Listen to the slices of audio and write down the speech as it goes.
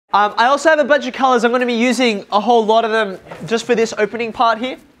I also have a bunch of colors. I'm going to be using a whole lot of them just for this opening part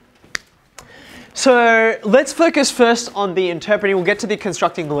here. So let's focus first on the interpreting. We'll get to the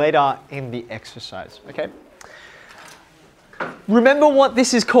constructing later in the exercise, okay? Remember what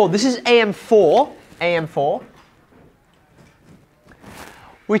this is called. This is AM4,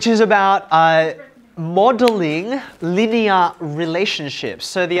 which is about modeling linear relationships.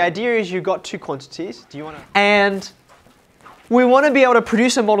 So the idea is you've got two quantities. Do you want to? And we want to be able to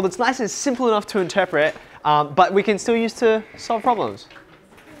produce a model that's nice and simple enough to interpret, but we can still use to solve problems.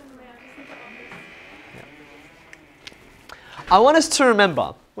 I want us to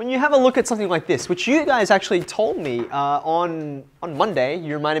remember, when you have a look at something like this, which you guys actually told me on Monday,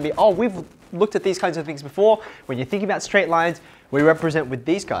 you reminded me, oh, we've looked at these kinds of things before. When you're thinking about straight lines, we represent with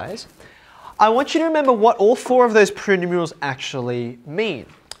these guys. I want you to remember what all four of those polynomials actually mean.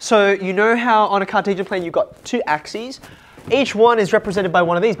 So you know how on a Cartesian plane you've got two axes. Each one is represented by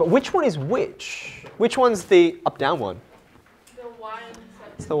one of these, but which one is which? Which one's the up-down one? The Y.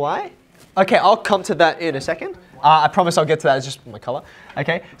 It's the Y? Okay, I'll come to that in a second. I promise I'll get to that, it's just my color.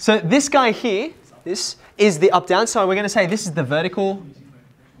 Okay, so this guy here, this is the up-down, so we're going to say this is the vertical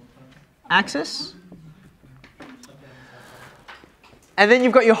axis. And then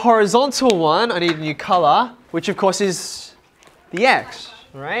you've got your horizontal one, I need a new color, which of course is the X,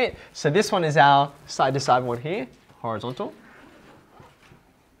 right? So this one is our side-to-side one here, horizontal.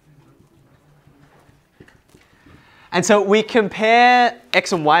 And so we compare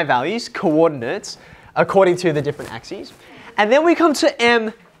X and Y values, coordinates, according to the different axes. And then we come to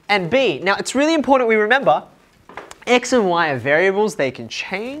M and B. Now it's really important we remember X and Y are variables, they can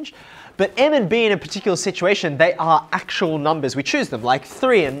change. But M and B in a particular situation, they are actual numbers. We choose them, like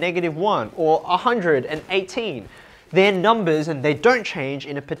 3 and -1, or 118. They're numbers and they don't change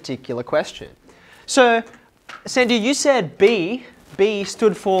in a particular question. So, Sandy, you said B. B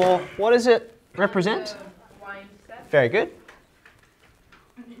stood for, what does it represent? Y-intercept. Very good.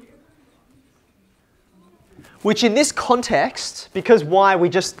 Which in this context, because Y we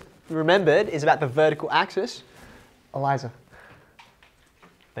just remembered is about the vertical axis. Eliza.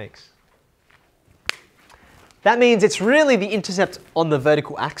 Thanks. That means it's really the intercept on the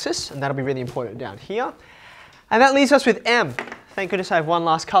vertical axis, and that'll be really important down here. And that leaves us with M. Thank goodness I have one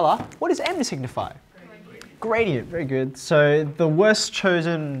last color. What does M signify? Gradient. Very good. So the worst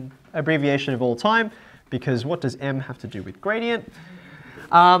chosen abbreviation of all time, because what does M have to do with gradient?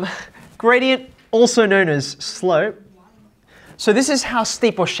 Gradient, also known as slope. So this is how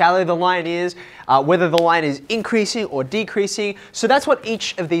steep or shallow the line is, whether the line is increasing or decreasing. So that's what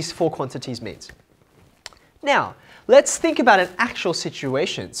each of these four quantities means. Now, let's think about an actual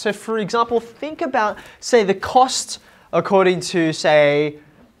situation. So for example, think about, say, the cost according to, say,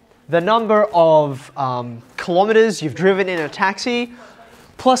 the number of kilometers you've driven in a taxi,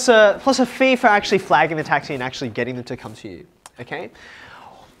 plus a fee for actually flagging the taxi and actually getting them to come to you, okay?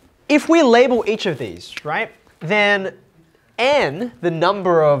 If we label each of these, right, then N, the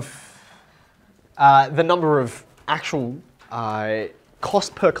number of actual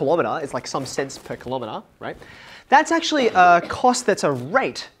cost per kilometer, is like some cents per kilometer, right? That's actually a cost that's a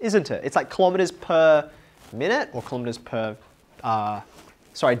rate, isn't it? It's like kilometers per minute, or kilometers per,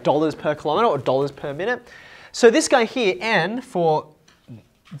 dollars per kilometer, or dollars per minute. So this guy here, N, for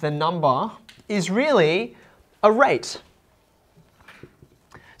the number, is really a rate.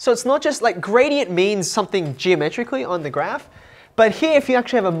 So it's not just like gradient means something geometrically on the graph, but here if you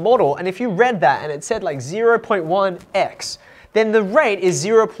actually have a model, and if you read that and it said like 0.1x, then the rate is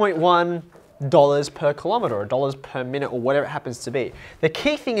 0.1 dollars per kilometer, or dollars per minute, or whatever it happens to be. The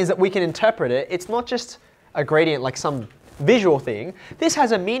key thing is that we can interpret it. It's not just a gradient like some visual thing. This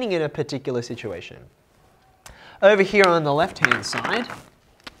has a meaning in a particular situation. Over here on the left-hand side,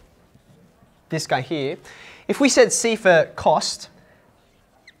 this guy here, if we said C for cost,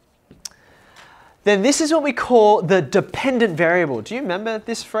 then this is what we call the dependent variable. Do you remember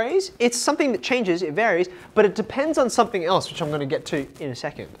this phrase? It's something that changes, it varies, but it depends on something else, which I'm going to get to in a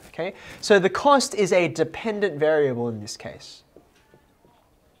second, okay? So the cost is a dependent variable in this case.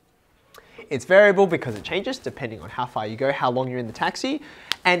 It's variable because it changes depending on how far you go, how long you're in the taxi,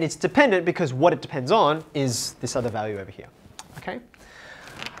 and it's dependent because what it depends on is this other value over here, okay?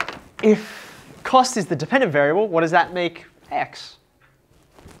 If cost is the dependent variable, what does that make X?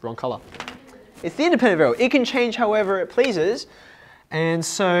 Wrong color. It's the independent variable. It can change however it pleases. And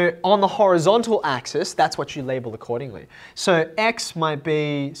so on the horizontal axis, that's what you label accordingly. So X might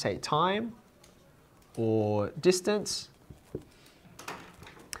be, say, time or distance.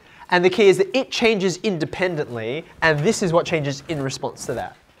 And the key is that it changes independently, and this is what changes in response to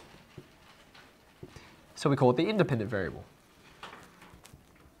that. So we call it the independent variable.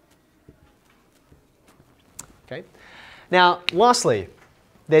 Okay. Now, lastly,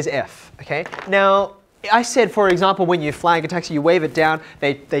 there's F. Okay. Now, I said, for example, when you flag a taxi, you wave it down,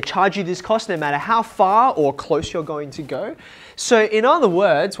 they charge you this cost no matter how far or close you're going to go. So in other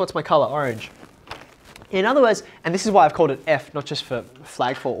words, what's my color? Orange. In other words, and this is why I've called it F, not just for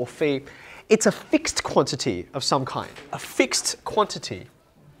flag for or fee, it's a fixed quantity of some kind, a fixed quantity.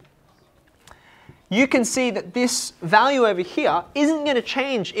 You can see that this value over here isn't going to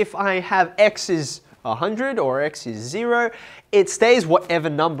change if I have X is 100 or X is 0. It stays whatever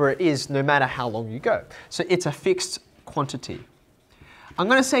number it is no matter how long you go. So it's a fixed quantity. I'm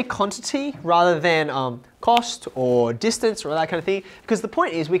going to say quantity rather than cost or distance or that kind of thing, because the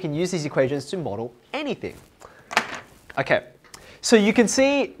point is we can use these equations to model anything. Okay, so you can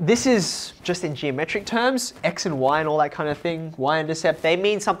see this is just in geometric terms, X and Y and all that kind of thing, y-intercept, they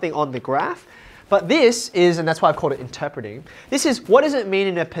mean something on the graph. But this is, and that's why I've called it interpreting, this is what does it mean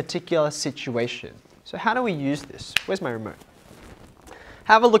in a particular situation. So how do we use this? Where's my remote?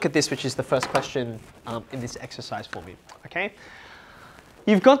 Have a look at this, which is the first question in this exercise for me, okay?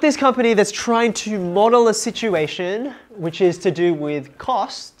 You've got this company that's trying to model a situation which is to do with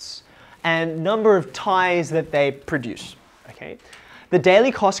costs and number of ties that they produce, okay? The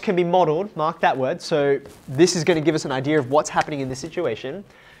daily cost can be modeled, mark that word, so this is going to give us an idea of what's happening in this situation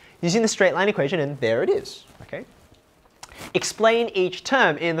using the straight line equation, and there it is, okay? Explain each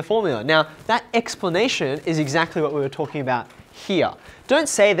term in the formula. Now, that explanation is exactly what we were talking about here. Don't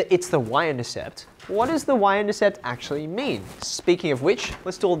say that it's the y-intercept. What does the y-intercept actually mean? Speaking of which,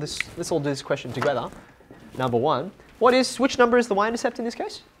 let's all do this question together. Number one, which number is the y-intercept in this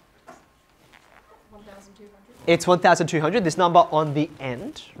case? 1,200. It's 1,200, this number on the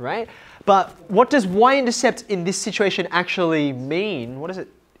end, right? But what does y-intercept in this situation actually mean? What does it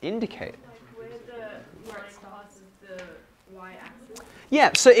indicate? Where it starts is the y-axis.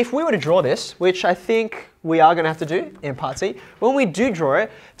 Yeah, so if we were to draw this, which I think we are going to have to do in part C, when we do draw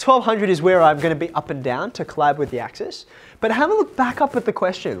it, 1200 is where I'm going to be up and down to collab with the axis. But have a look back up at the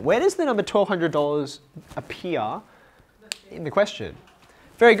question. Where does the number $1,200 appear in the question?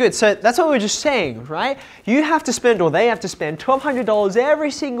 Very good. So that's what we were just saying, right? You have to spend, or they have to spend, $1,200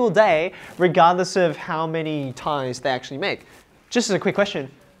 every single day, regardless of how many ties they actually make. Just as a quick question,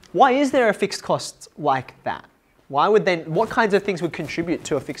 why is there a fixed cost like that? Why would they, what kinds of things would contribute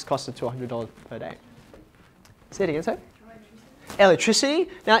to a fixed cost of $200 per day? Say it again, sir. Electricity.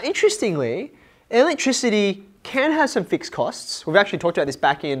 Now, interestingly, electricity can have some fixed costs. We've actually talked about this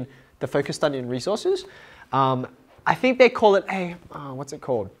back in the focus study in resources. I think they call it a, what's it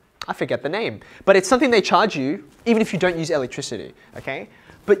called? I forget the name. But it's something they charge you, even if you don't use electricity, okay?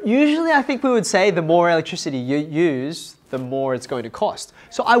 But usually I think we would say the more electricity you use, the more it's going to cost.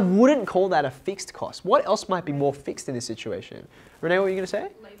 So I wouldn't call that a fixed cost. What else might be more fixed in this situation? Renee, what were you going to say?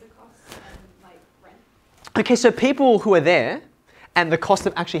 Labor costs and like rent. Okay, so people who are there and the cost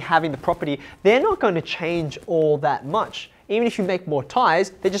of actually having the property, they're not going to change all that much. Even if you make more ties,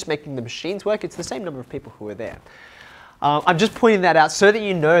 they're just making the machines work. It's the same number of people who are there. I'm just pointing that out so that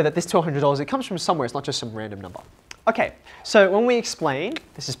you know that this $1,200, it comes from somewhere. It's not just some random number. Okay, so when we explain,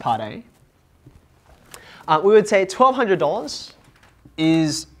 this is part A, we would say $1,200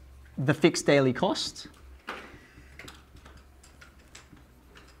 is the fixed daily cost.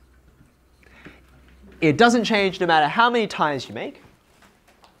 It doesn't change no matter how many ties you make.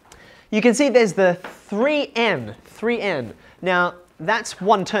 You can see there's the 3n. Now, that's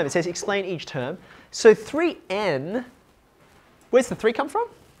one term. It says explain each term. So 3n, where's the 3 come from?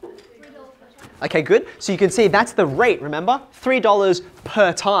 Okay, good. So you can see that's the rate, remember? $3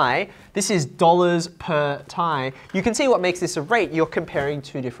 per tie. This is dollars per tie. You can see what makes this a rate. You're comparing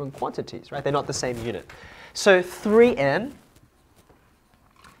two different quantities, right? They're not the same unit. So 3n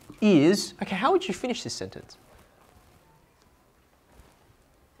is, okay, how would you finish this sentence?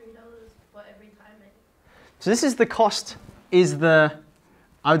 $3 for every time. So this is the cost, I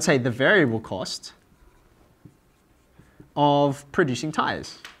would say the variable cost of producing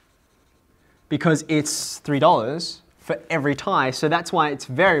ties. Because it's $3 for every tie, so that's why it's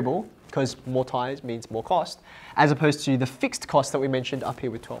variable, because more ties means more cost, as opposed to the fixed cost that we mentioned up here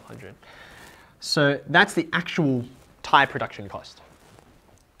with 1,200. So that's the actual tie production cost.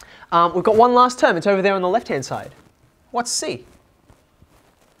 We've got one last term. It's over there on the left-hand side. What's C?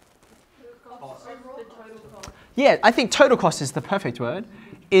 The total cost. Yeah, I think total cost is the perfect word.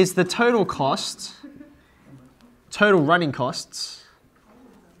 Is the total cost, total running costs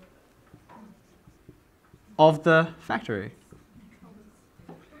of the factory.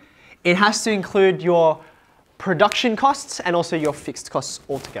 It has to include your production costs and also your fixed costs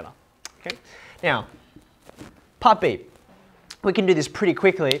altogether. Okay? Now, part B. We can do this pretty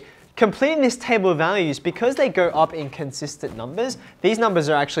quickly completing this table of values, because they go up in consistent numbers, these numbers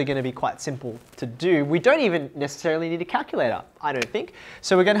are actually going to be quite simple to do. We don't even necessarily need a calculator, I don't think.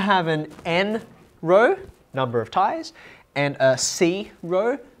 So we're going to have an N row, number of ties, and a C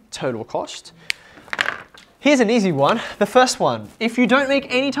row, total cost. Here's an easy one. The first one, if you don't make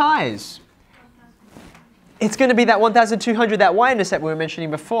any ties, it's going to be that 1,200, that y-intercept we were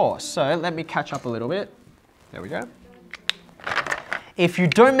mentioning before. So let me catch up a little bit. There we go. If you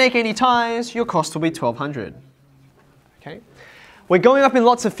don't make any ties, your cost will be 1,200. Okay. We're going up in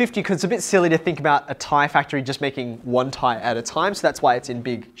lots of 50 because it's a bit silly to think about a tie factory just making one tie at a time, so that's why it's in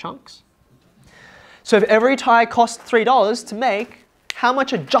big chunks. So if every tie costs $3 to make, how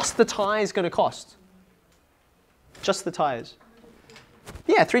much are just the ties going to cost? Just the ties.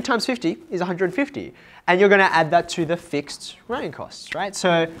 Yeah, 3 times 50 is 150. And you're going to add that to the fixed running costs, right?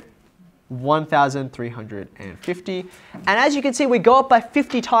 So 1,350. And as you can see, we go up by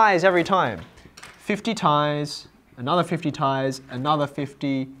 50 ties every time. 50 ties, another 50 ties, another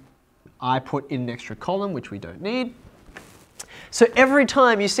 50. I put in an extra column, which we don't need. So every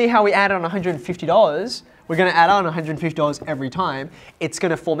time you see how we add on $150, we're going to add on $150 every time. It's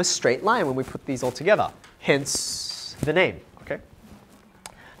going to form a straight line when we put these all together, hence the name. Okay.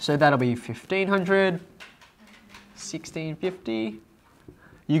 So that'll be 1,500, 1,650.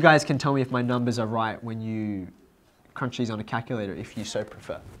 You guys can tell me if my numbers are right when you crunch these on a calculator if you so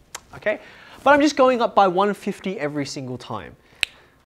prefer. Okay? But I'm just going up by 150 every single time.